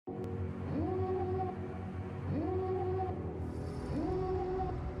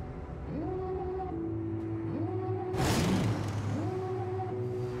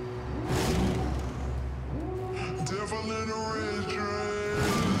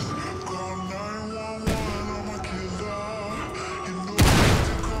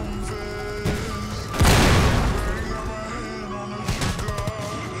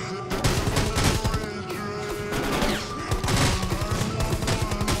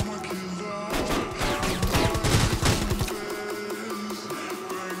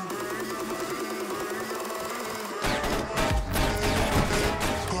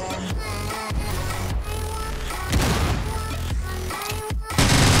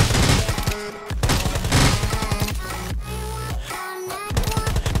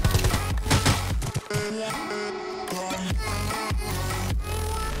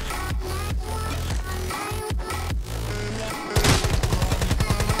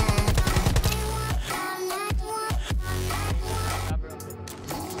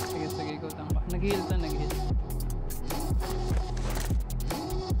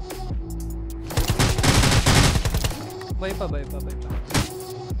Buhay pa, buhay pa, buhay pa.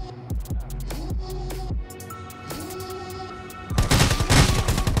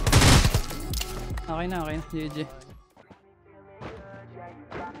 Okay na, GG.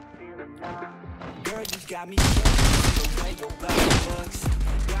 Girl, you got me the way your body looks.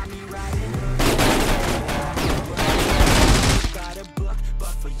 Got me riding got a book,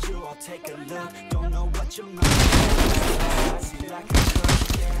 but for you I'll take a look. Don't know what your mind I see like a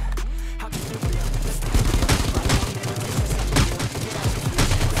cook, yeah. How can you feel this?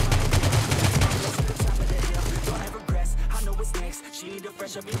 Don't ever regress, I know what's next. She need a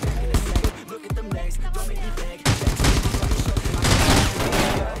fresh, I'll be back in a second. Look at them legs, don't make me beg.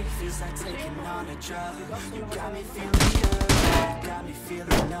 Feels like taking on a drug. You got me feeling good, you got me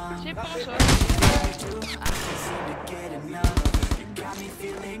feeling numb. Everything you do, I can't seem to get enough. You got me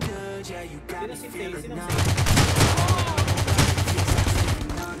feeling good, yeah, you got me feeling numb. Feels like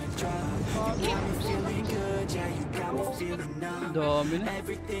taking on a drug. You got me feeling good, yeah, you got me feeling numb.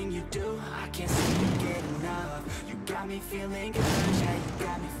 Everything you do, I can't seem to get enough. You got me feeling good, yeah, you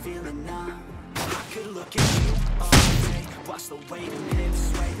got me feeling numb. I could look at you all day, watch the way the hips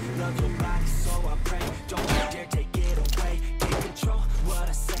sway. Love your body, so I pray. Don't dare take it away. Can't control what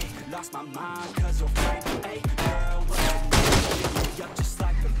I say. Lost my mind, cause you're fake. Hey, girl, what I need. Pick me up just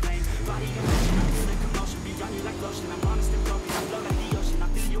like a flame. Body in motion, I feel the commotion. Beyond you like lotion, I'm honest and broken. I flow like the ocean, I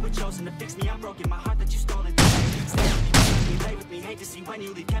feel you were chosen to fix me. I'm broken, my heart that you stolen. Stay with me, play with me. Hate to see when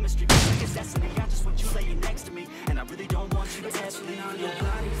you leave chemistry. Like it's destiny, I just want you laying next to me. And I really don't want you to touch me. On your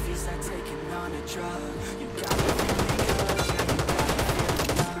body feels like taking on a drug. You got me feeling good, yeah, you got me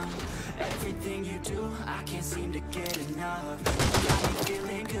feeling numb. Everything you do, I can't seem to get enough. You got me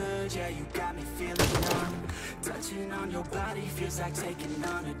feeling good, yeah, you got me feeling numb. Touching on your body feels like taking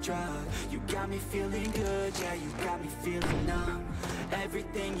on a drug. You got me feeling good, yeah, you got me feeling numb.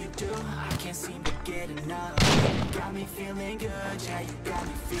 Everything you do, I can't seem to get enough. You got me feeling good, yeah, you got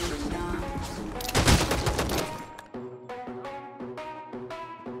me feeling numb.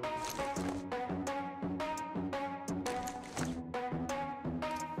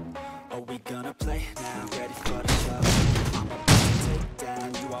 We gonna play now, ready for the show. I'm about to take down,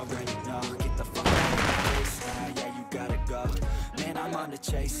 you already know. Get the fuck out of my face now, yeah, you gotta go. Man, I'm on the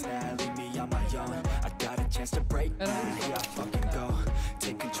chase now, leave me on my own. I got a chance to break now, here I fucking go.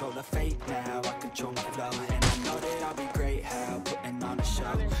 Take control of fate now, I control my flow. And I know that I'll be great, how putting on a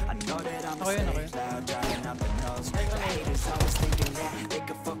show. I know that I'm a stay loud, driving up the nose. The haters always thinking that they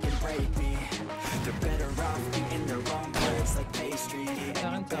could fucking break me. They're better off eating their own words like pastry.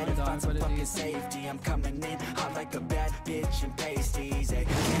 And better find some fucking safety. I'm coming in hot like a bad bitch and pasties. They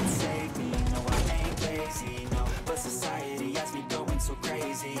can't save me, no I ain't lazy, no. But society has me going so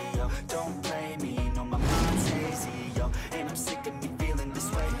crazy, yo. Don't blame me, no my mind's hazy, yo. And I'm sick of me feeling this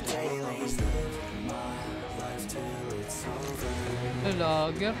way daily. Live my life till it's over.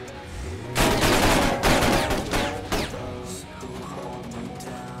 Logger. Those who hold me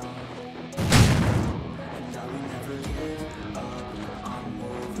down, and I will never give up. I'm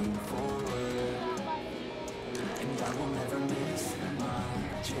moving forward, and I will never miss my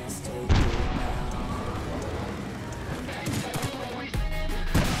chance. Take it now.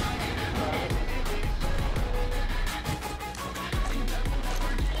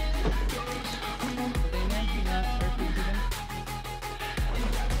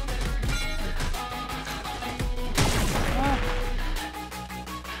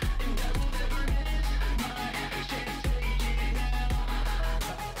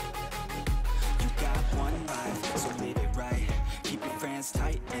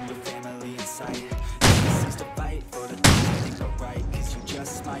 Tight and your family in sight. Cease to fight for the things you think are right. Cause you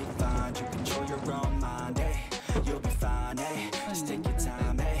just might find you control your own mind, eh? You'll be fine, eh? Just take your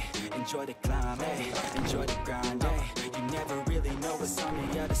time, eh? Enjoy the climb, eh? Enjoy the grind, eh? You never really know what's on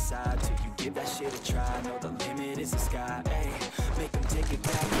the other side till you give that shit a try. Know the limit is the sky, eh? Make them take it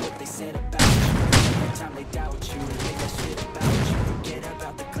back what they said about you. Every time they doubt you, make that shit about you. Forget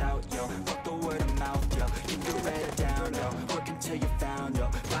about the clout, yo. Fuck the word of mouth, yo. Keep your head down, yo. Work until you're found, yo.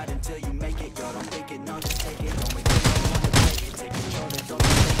 Fight until you make it, yo. Don't think it, no, just take it. Don't wait till you wanna take it. Take control and don't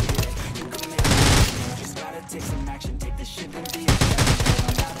take it. You can make it. You just gotta take some action. Take the shit and be a champion.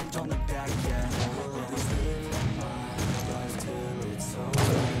 Run out and don't look back, yeah. Always live my life till it's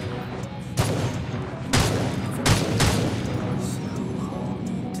over. Those who hold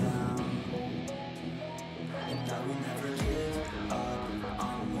me down, and I will never give up.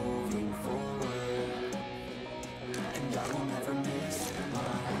 I'm moving forward.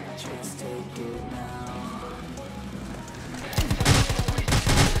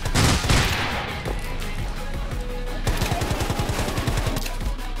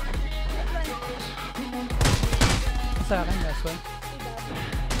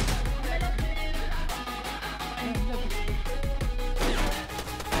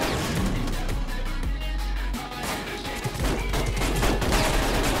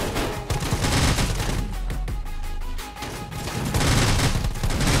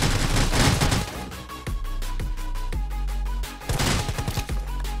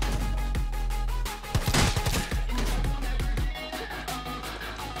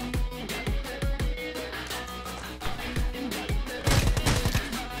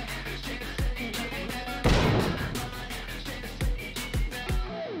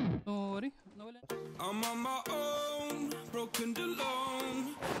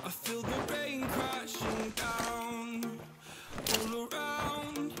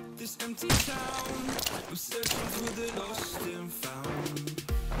 this empty town. I'm searching for the lost and found,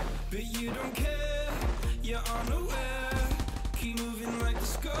 but you don't care, you're unaware. Keep moving like the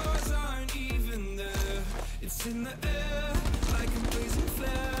scars aren't even there. It's in the air like a blazing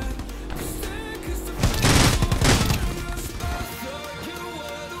flare. Stare 'cause the flames will burn us. I thought you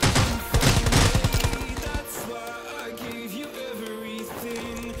were the one for me. That's why I gave you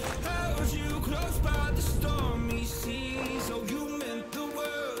everything. Held you close by the stormy seas. Oh, you meant the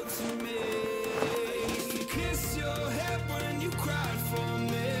world to me. Kiss your head when you cried for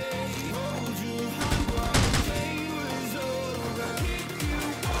me. Hold your hand while the pain was over. Keep you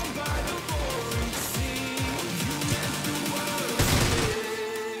warm by the roaring sea. You meant the world to me.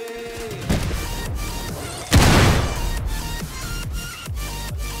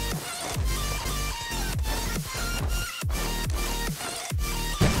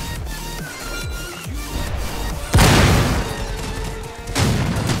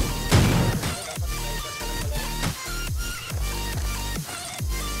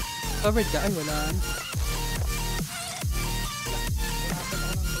 Covered ka? Ay, wala.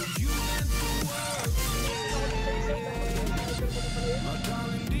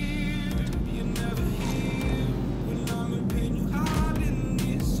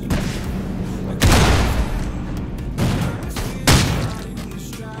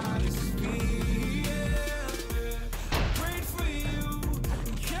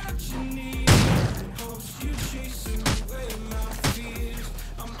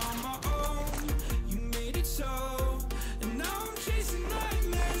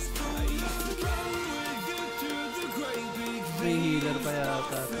 May healer pa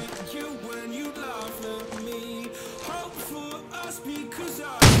yata.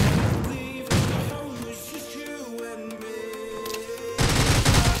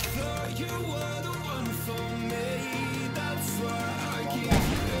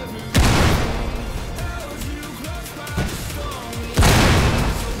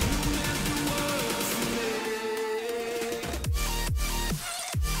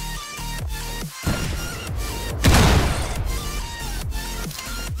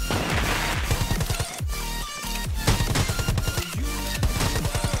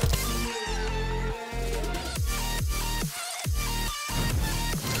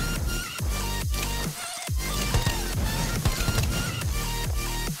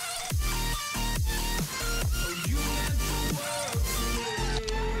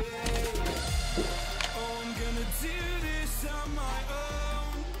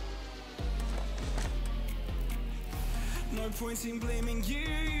 No point in blaming you,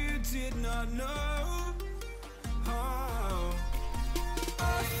 you did not know. Oh,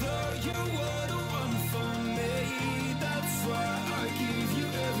 I thought you were the one for me. That's why I gave you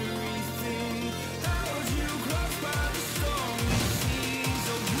everything. Held you close by the stormy seas.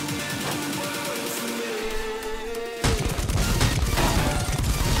 Oh, you meant the world to me.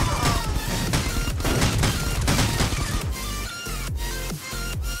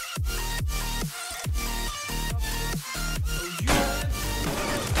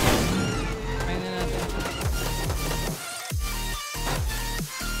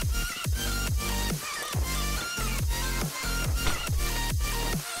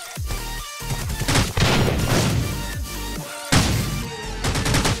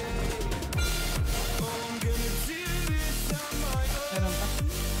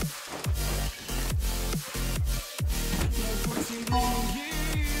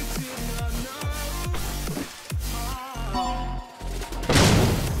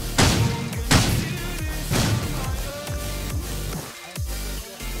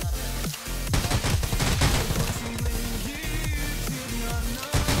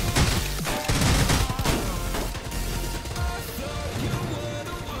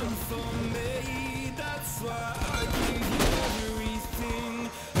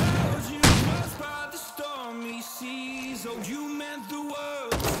 So you meant the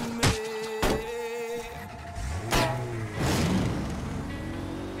world to me.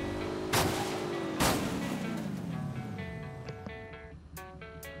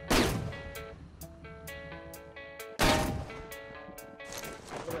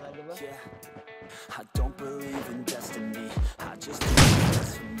 Yeah, I don't believe in destiny. I just do what's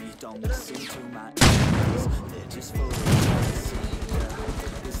best for me. Don't listen to my enemies. They're just full of jealousy.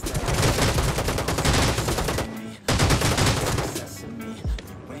 Yeah, it's that me. Sesame,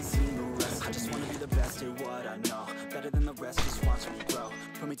 you ain't seen the rest. I just wanna be the best at what I know. Better than the rest, just watch me grow.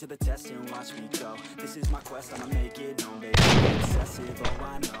 Put me to the test and watch me go. This is my quest, I'ma make it known, baby. I'm obsessive, oh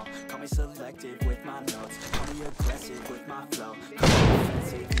I know. Call me selective with my notes. Call me aggressive with my flow. Call me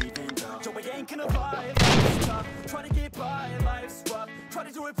offensive even though Joe, I ain't gonna lie, life's tough. Try to get by, life's rough. Try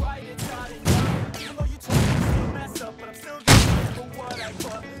to do it right, it's not enough. Even though you told me to still mess up, but I'm still gonna fight for what I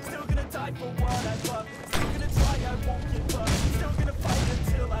love. Still gonna die for what I love. Still gonna try, I won't give up. Still gonna fight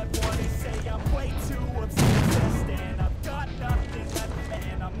until I want. They say I'm way too